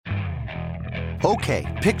Okay,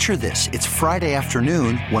 picture this. It's Friday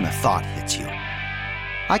afternoon when a thought hits you.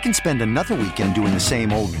 I can spend another weekend doing the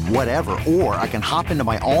same old whatever, or I can hop into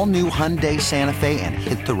my all-new Hyundai Santa Fe and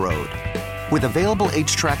hit the road. With available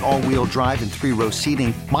H-Track all-wheel drive and 3-row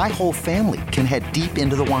seating, my whole family can head deep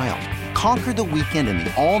into the wild. Conquer the weekend in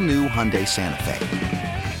the all-new Hyundai Santa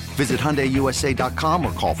Fe. Visit HyundaiUSA.com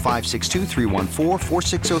or call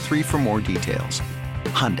 562-314-4603 for more details.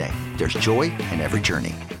 Hyundai, there's joy in every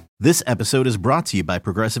journey. This episode is brought to you by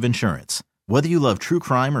Progressive Insurance. Whether you love true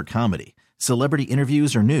crime or comedy, celebrity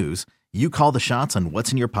interviews or news, you call the shots on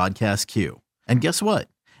what's in your podcast queue. And guess what?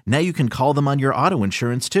 Now you can call them on your auto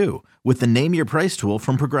insurance too with the Name Your Price tool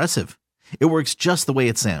from Progressive. It works just the way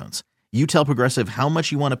it sounds. You tell Progressive how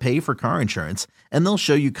much you want to pay for car insurance, and they'll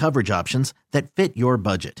show you coverage options that fit your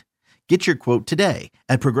budget. Get your quote today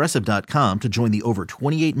at Progressive.com to join the over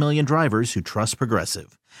 28 million drivers who trust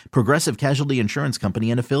Progressive. Progressive Casualty Insurance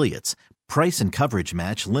Company and Affiliates. Price and coverage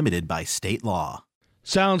match limited by state law.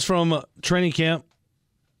 Sounds from training camp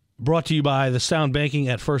brought to you by the Sound Banking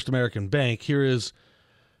at First American Bank. Here is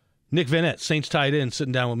Nick Van Nett, Saints tight end,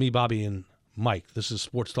 sitting down with me, Bobby, and Mike. This is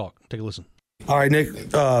Sports Talk. Take a listen. All right, Nick.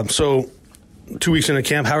 So 2 weeks into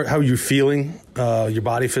camp, how are you feeling, your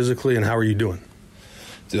body physically, and how are you doing?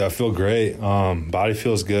 Dude, I feel great. Body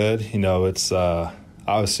feels good. You know, it's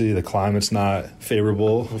obviously the climate's not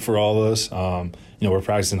favorable for all of us. You know, we're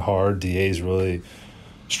practicing hard. DA's really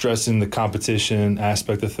stressing the competition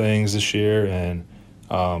aspect of things this year, and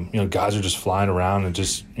you know, guys are just flying around and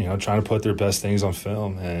just, you know, trying to put their best things on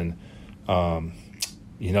film. And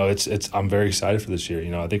you know, I'm very excited for this year.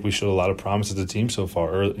 You know, I think we showed a lot of promise as a team so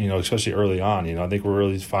far. You know, especially early on. You know, I think we're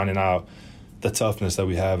really finding out the toughness that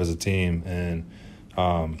we have as a team, and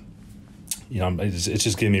you know, it's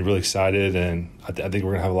just getting me really excited, and I think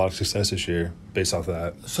we're gonna have a lot of success this year based off of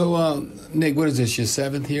that. So, Nick, what is this? Your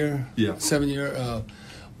 7th year? Yeah. 7th year.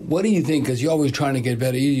 What do you think? Because you're always trying to get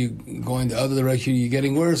better. You going the other direction. You're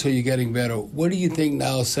getting worse, or you're getting better. What do you think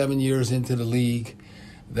now, 7 years into the league,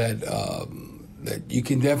 that that you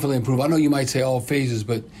can definitely improve? I know you might say all phases,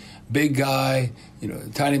 but big guy, you know,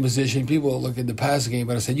 tiny position. People look at the passing game,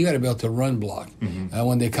 but I said you got to be able to run block. Mm-hmm. And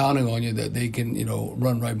when they're counting on you, that they can, you know,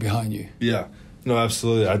 run right behind you. Yeah, no,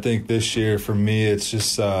 absolutely. I think this year for me, it's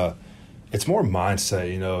just it's more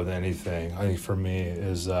mindset, you know, than anything. I think for me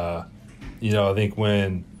is, you know, I think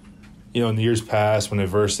when, you know, in the years past when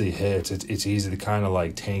adversity hits, it's easy to kind of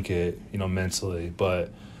like tank it, you know, mentally.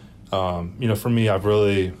 But you know, for me, I've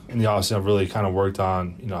really kind of worked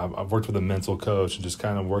on, you know, I've worked with a mental coach and just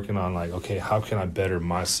kind of working on like, okay, how can I better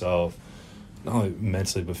myself, not only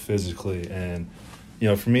mentally but physically. And you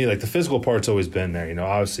know, for me, like the physical part's always been there. You know,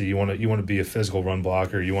 obviously you want to be a physical run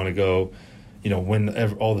blocker. You want to go, you know, win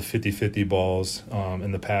all the 50-50 balls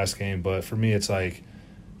in the pass game. But for me, it's like,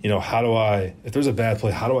 you know, if there's a bad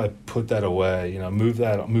play, how do I put that away? You know, move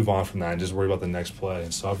on from that and just worry about the next play.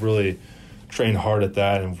 And so I've really trained hard at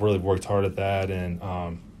that and really worked hard at that. And,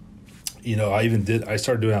 you know, I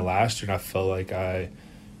started doing that last year, and I felt like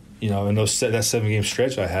you know, in that 7-game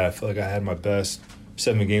stretch I felt like I had my best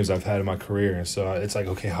 7 games I've had in my career. And so it's like,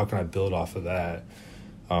 okay, how can I build off of that?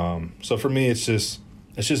 So for me, it's just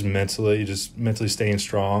mentally staying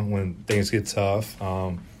strong when things get tough.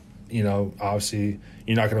 You know, obviously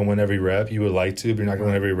you're not going to win every rep. You would like to, but you're not going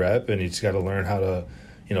to win every rep, and you just got to learn how to,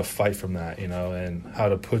 you know, fight from that, you know, and how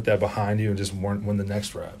to put that behind you and just win the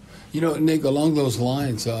next rep. You know, Nick, along those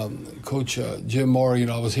lines, Coach Jim Mora, you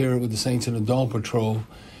know, I was here with the Saints in the Dawn Patrol,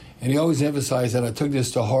 and he always emphasized that. I took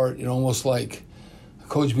this to heart, you know, almost like a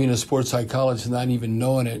coach being a sports psychologist and not even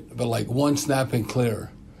knowing it, but like one snap and clear.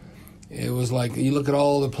 It was like, you look at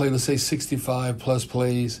all the plays, let's say 65-plus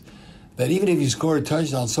plays, that even if you score a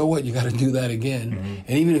touchdown, so what? You got to do that again. Mm-hmm.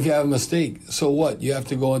 And even if you have a mistake, so what? You have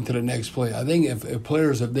to go into the next play. I think if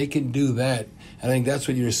players, if they can do that, I think that's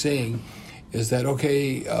what you're saying, is that,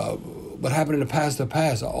 okay, what happened in the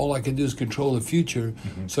past, all I can do is control the future.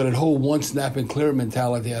 Mm-hmm. So that whole one snap and clear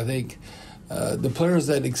mentality, I think the players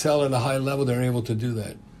that excel at a high level, they're able to do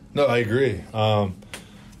that. No, I agree. I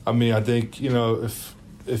mean, I think, you know,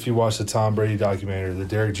 if you watch the Tom Brady documentary, the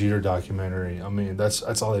Derek Jeter documentary, I mean,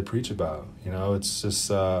 that's all they preach about. You know, it's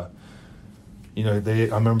just, you know,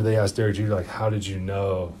 I remember they asked Derek Jeter, like, how did you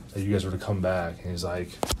know that you guys were to come back? And he's like,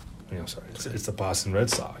 you know, sorry, it's the Boston Red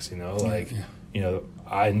Sox, you know, like, you know,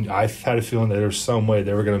 I had a feeling that there was some way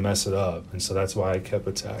they were going to mess it up. And so that's why I kept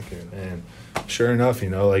attacking. And sure enough, you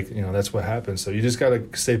know, like, you know, that's what happened. So you just got to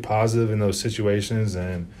stay positive in those situations.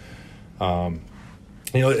 And,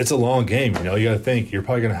 you know, it's a long game. You know, you got to think you're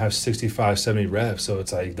probably going to have 65, 70 reps. So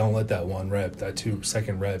it's like, don't let that one rep, that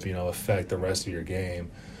 2-second rep, you know, affect the rest of your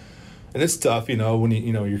game. And it's tough, when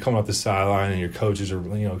you're coming off the sideline and your coaches are,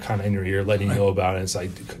 kind of in your ear letting you know about it. It's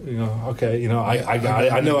like, okay, I got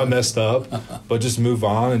it. I know I messed up, but just move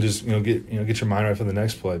on and just, get your mind right for the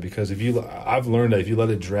next play. Because I've learned that if you let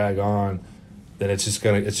it drag on, then it's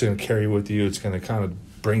gonna carry with you. It's gonna kind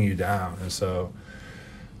of bring you down. And so,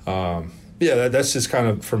 that's just kind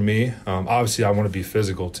of for me. Obviously, I want to be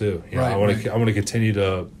physical too. I want to continue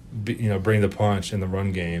to bring the punch in the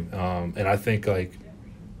run game. And I think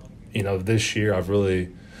this year I've really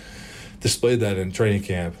displayed that in training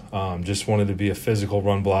camp. Just wanted to be a physical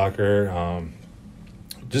run blocker.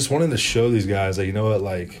 Just wanted to show these guys that,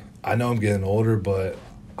 I know I'm getting older, but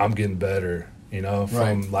I'm getting better.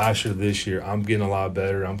 From last year to this year, I'm getting a lot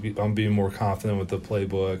better. I'm being more confident with the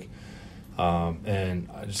playbook. And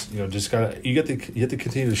I just, you have to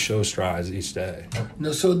continue to show strides each day.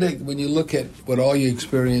 No, so Nick, when you look at what all you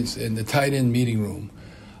experience in the tight end meeting room,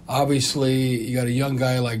 obviously you got a young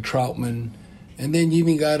guy like Troutman, and then you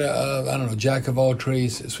even got a jack of all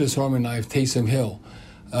trades, Swiss Army knife, Taysom Hill.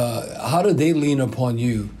 How do they lean upon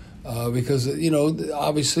you? Because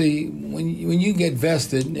obviously when you get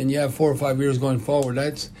vested and you have 4 or 5 years going forward,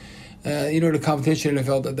 that's the competition in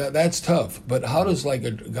the NFL, that's tough. But how does a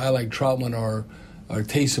guy like Troutman or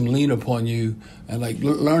Taysom lean upon you and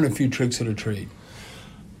learn a few tricks of the trade?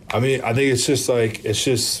 I mean, I think it's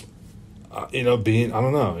just being, I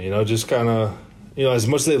don't know, just kind of, as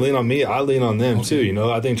much as they lean on me, I lean on them too.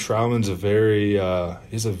 I think Troutman's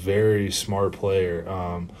he's a very smart player.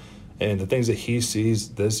 And the things that he sees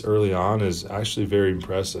this early on is actually very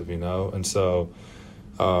impressive, And so,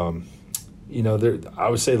 I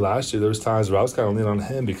would say last year there was times where I was kind of leaning on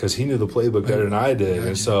him because he knew the playbook better than I did.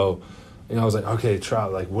 And so, I was like, okay,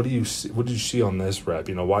 Trout, what did you see on this rep?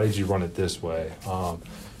 Why did you run it this way?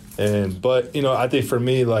 But I think for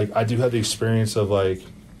me, I do have the experience of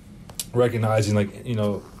recognizing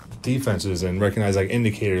defenses and recognize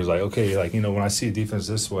indicators okay, when I see a defense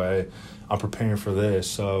this way, I'm preparing for this.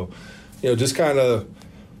 So, just kind of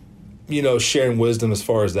sharing wisdom as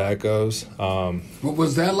far as that goes.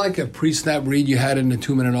 Was that a pre-snap read you had in the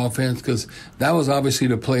 2-minute offense? Because that was obviously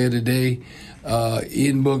the play of the day.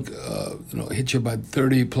 Ian Book, hit you about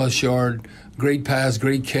 30-plus yard, great pass,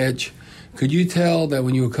 great catch. Could you tell that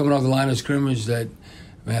when you were coming off the line of scrimmage that,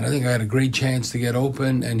 man, I think I had a great chance to get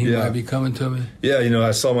open and he might be coming to me? Yeah,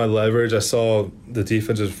 I saw my leverage. I saw the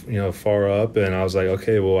defense was, far up, and I was like,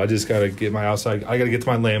 okay, well, I just got to get my outside. I got to get to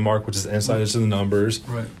my landmark, which is the inside edge of the numbers.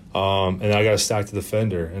 Right. And I got to stack the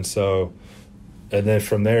defender. And so, and then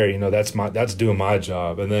from there, that's doing my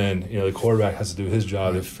job. And then, the quarterback has to do his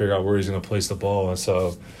job to figure out where he's going to place the ball. And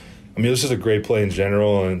so, it was just a great play in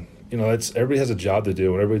general. And, everybody has a job to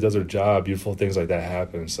do. When everybody does their job, beautiful things like that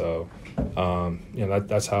happen. So,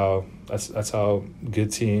 that's how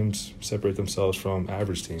good teams separate themselves from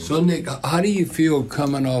average teams. So, Nick, how do you feel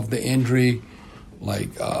coming off the injury?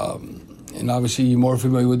 And obviously you're more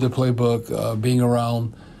familiar with the playbook, being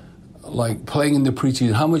around, playing in the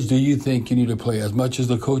preseason. How much do you think you need to play? As much as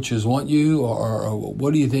the coaches want you, or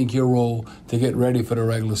what do you think your role to get ready for the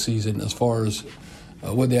regular season as far as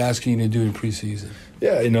what they're asking you to do in preseason?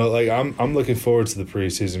 Yeah, I'm looking forward to the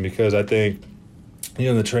preseason because I think,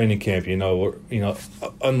 in the training camp,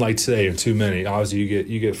 unlike today in too many, obviously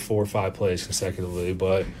you get 4 or 5 plays consecutively,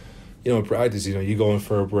 but in practice, you go in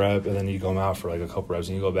for a rep and then you go out for a couple reps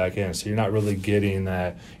and you go back in. So you're not really getting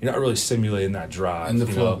that. You're not really simulating that drive. And the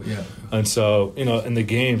flow, yeah. And so in the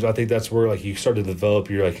games, I think that's where you start to develop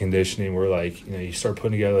your conditioning. Where you start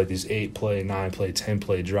putting together these 8-play, 9-play,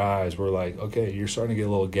 10-play drives. Where okay, you're starting to get a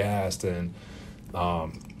little gassed and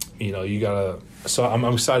you gotta. So I'm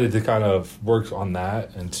excited to kind of work on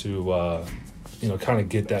that and to kind of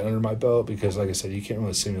get that under my belt because, like I said, you can't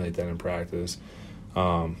really simulate that in practice.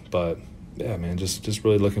 But yeah, man, just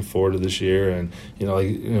really looking forward to this year. And like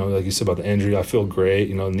you said about the injury, I feel great.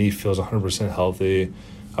 Knee feels 100% healthy.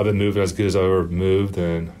 I've been moving as good as I've ever moved.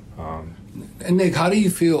 And Nick, how do you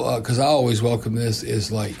feel? Because I always welcome this. Is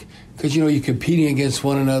because you're competing against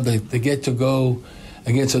one another. They get to go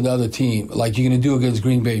against another team, like you're going to do against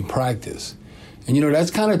Green Bay in practice. And, that's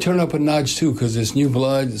kind of turned up a notch, too, because it's new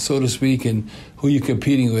blood, so to speak, and who you're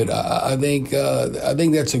competing with. I think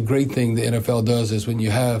that's a great thing the NFL does is when you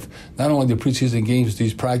have not only the preseason games,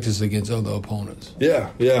 these practices against other opponents. Yeah,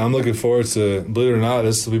 I'm looking forward to, believe it or not,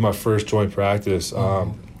 this will be my first joint practice. I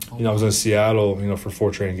was in Seattle, for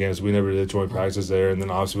 4 training games. We never did joint practice there. And then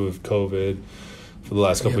obviously with COVID for the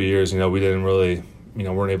last couple of years, we didn't really,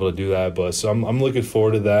 weren't able to do that. But so I'm looking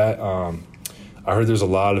forward to that. I heard there's a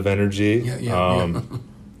lot of energy. And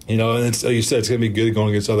it's, like you said, it's going to be good going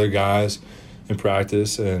against other guys in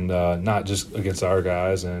practice and not just against our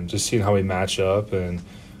guys and just seeing how we match up and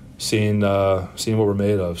seeing what we're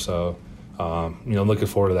made of. So, I'm looking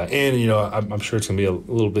forward to that. And, I'm sure it's going to be a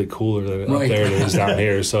little bit cooler than up there than it is down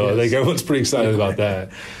here. So I think everyone's pretty excited about that.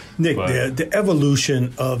 Nick, the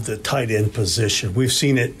evolution of the tight end position, we've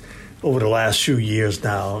seen it over the last few years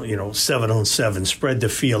now, 7-on-7, spread the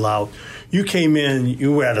field out. You came in,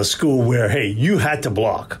 you were at a school where, hey, you had to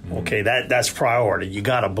block. Okay, that's priority. You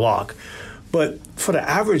got to block. But for the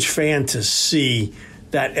average fan to see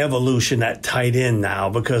that evolution, that tight end now,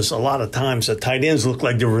 because a lot of times the tight ends look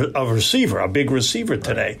like a receiver, a big receiver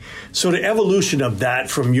today. So the evolution of that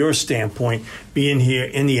from your standpoint, being here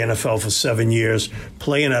in the NFL for 7 years,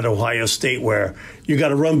 playing at Ohio State where you got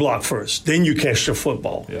to run block first, then you catch the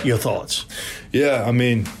football. Yeah. Your thoughts? Yeah, I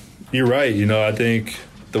mean, you're right. I think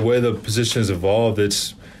the way the position has evolved,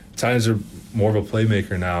 tight ends are more of a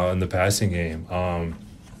playmaker now in the passing game.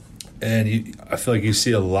 And I feel like you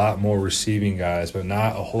see a lot more receiving guys, but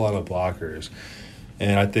not a whole lot of blockers.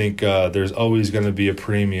 And I think there's always going to be a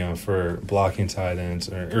premium for blocking tight ends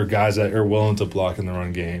or guys that are willing to block in the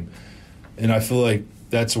run game. And I feel like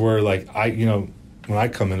that's where, when I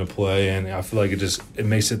come into play, and I feel like it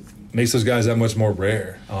makes those guys that much more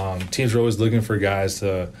rare. Teams are always looking for guys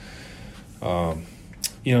to,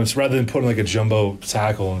 it's rather than putting like a jumbo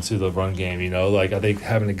tackle into the run game. I think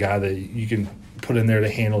having a guy that you can put in there to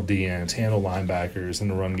handle DNs, handle linebackers in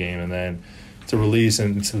the run game, and then to release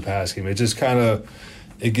into the pass game. It just kind of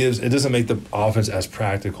it doesn't make the offense as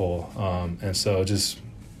practical, and so it just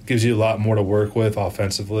gives you a lot more to work with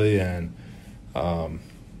offensively, and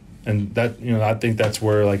that I think that's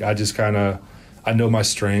where I know my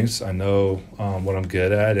strengths, I know what I'm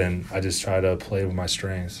good at, and I just try to play with my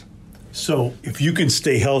strengths. So if you can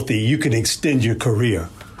stay healthy, you can extend your career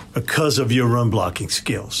because of your run blocking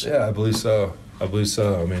skills. Yeah, I believe so. I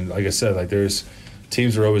mean, like I said, there's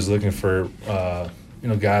teams are always looking for,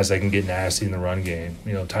 guys that can get nasty in the run game.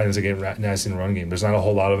 Tight ends that get nasty in the run game. There's not a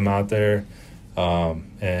whole lot of them out there.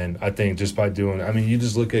 And I think just by you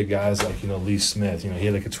just look at guys like, Lee Smith. He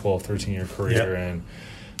had like a 12, 13-year career.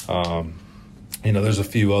 Yep. And, there's a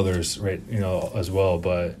few others, right, as well.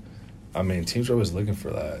 But, I mean, teams are always looking for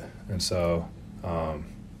that. And so,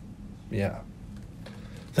 yeah.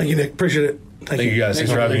 Thank you, Nick. Appreciate it. Thank you guys.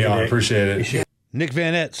 Thanks for having me on. Appreciate it. Nick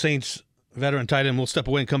Vannett, Saints veteran tight end. We'll step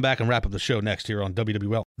away and come back and wrap up the show next here on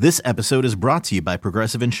WWL. This episode is brought to you by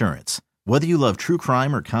Progressive Insurance. Whether you love true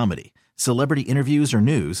crime or comedy, celebrity interviews or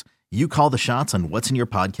news, you call the shots on what's in your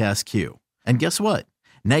podcast queue. And guess what?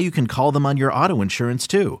 Now you can call them on your auto insurance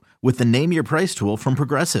too with the Name Your Price tool from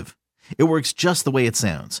Progressive. It works just the way it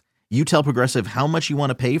sounds. You tell Progressive how much you want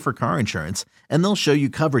to pay for car insurance, and they'll show you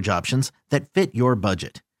coverage options that fit your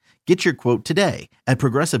budget. Get your quote today at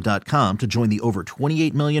Progressive.com to join the over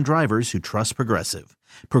 28 million drivers who trust Progressive.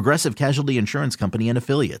 Progressive Casualty Insurance Company and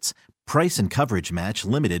Affiliates. Price and coverage match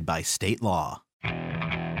limited by state law.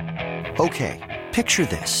 Okay, picture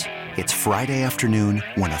this. It's Friday afternoon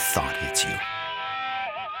when a thought hits you.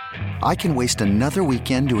 I can waste another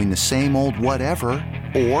weekend doing the same old whatever,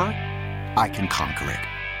 or I can conquer it.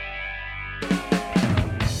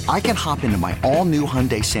 I can hop into my all-new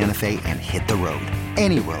Hyundai Santa Fe and hit the road.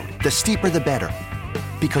 Any road. The steeper, the better.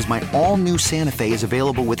 Because my all-new Santa Fe is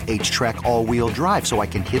available with H-Track all-wheel drive, so I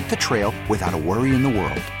can hit the trail without a worry in the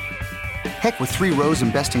world. Heck, with 3 rows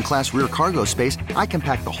and best-in-class rear cargo space, I can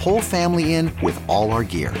pack the whole family in with all our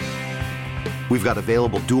gear. We've got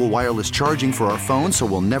available dual wireless charging for our phones, so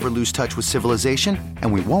we'll never lose touch with civilization,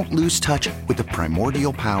 and we won't lose touch with the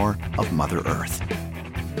primordial power of Mother Earth.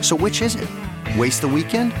 So which is it? Waste the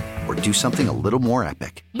weekend or do something a little more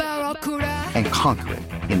epic? And conquer it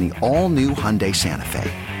in the all-new Hyundai Santa Fe.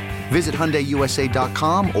 Visit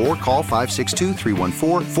HyundaiUSA.com or call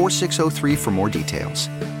 562-314-4603 for more details.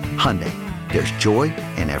 Hyundai, there's joy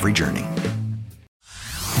in every journey.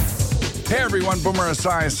 Hey everyone, Boomer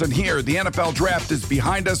Esiason here. The NFL Draft is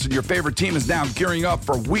behind us and your favorite team is now gearing up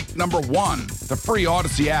for week number 1. The free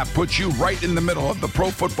Odyssey app puts you right in the middle of the pro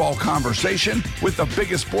football conversation with the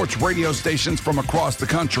biggest sports radio stations from across the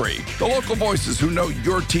country. The local voices who know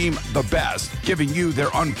your team the best, giving you their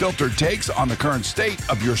unfiltered takes on the current state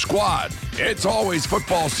of your squad. It's always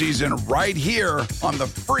football season right here on the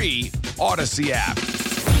free Odyssey app.